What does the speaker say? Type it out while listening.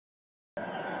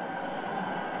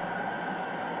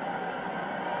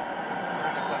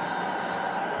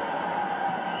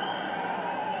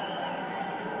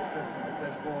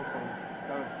nice ball from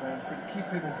Gareth Byrne. To keep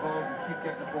him involved and keep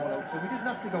getting the ball out to him. He doesn't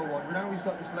have to go wander. Now he's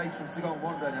got this licence to go and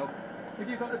wander now. If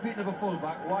you've got the beating of a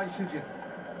full-back, why should you?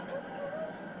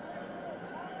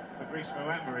 Fabrice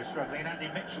Muamba is struggling, and Andy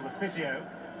Mitchell, the physio,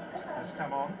 has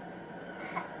come on.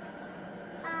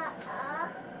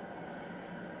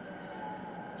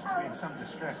 He's in some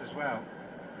distress as well,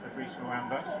 Fabrice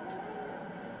Muamba.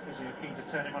 Physio keen to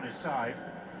turn him on his side.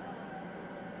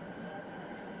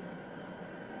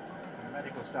 And the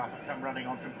medical staff have come running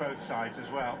on from both sides as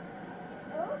well.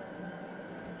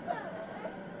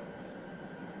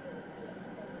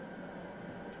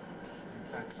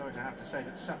 In fact, sorry to have to say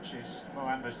that such is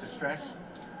Muamba's distress,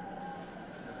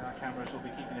 that our cameras will be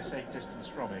keeping a safe distance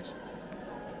from it.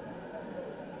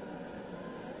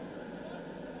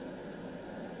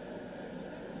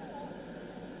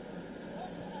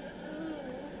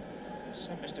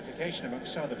 Some mystification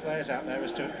amongst some of the players out there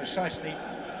as to precisely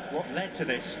what led to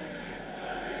this.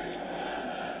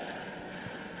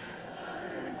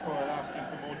 Coyle asking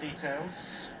for more details.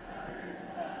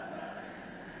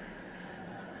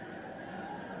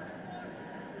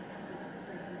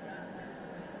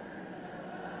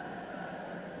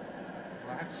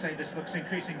 Well, I have to say this looks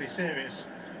increasingly serious.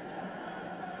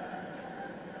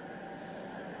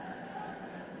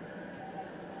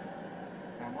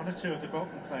 And one or two of the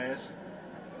Bolton players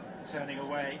turning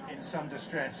away in some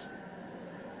distress.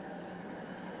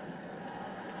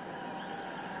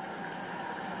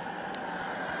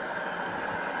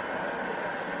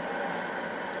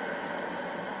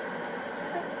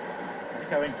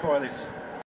 Coyle is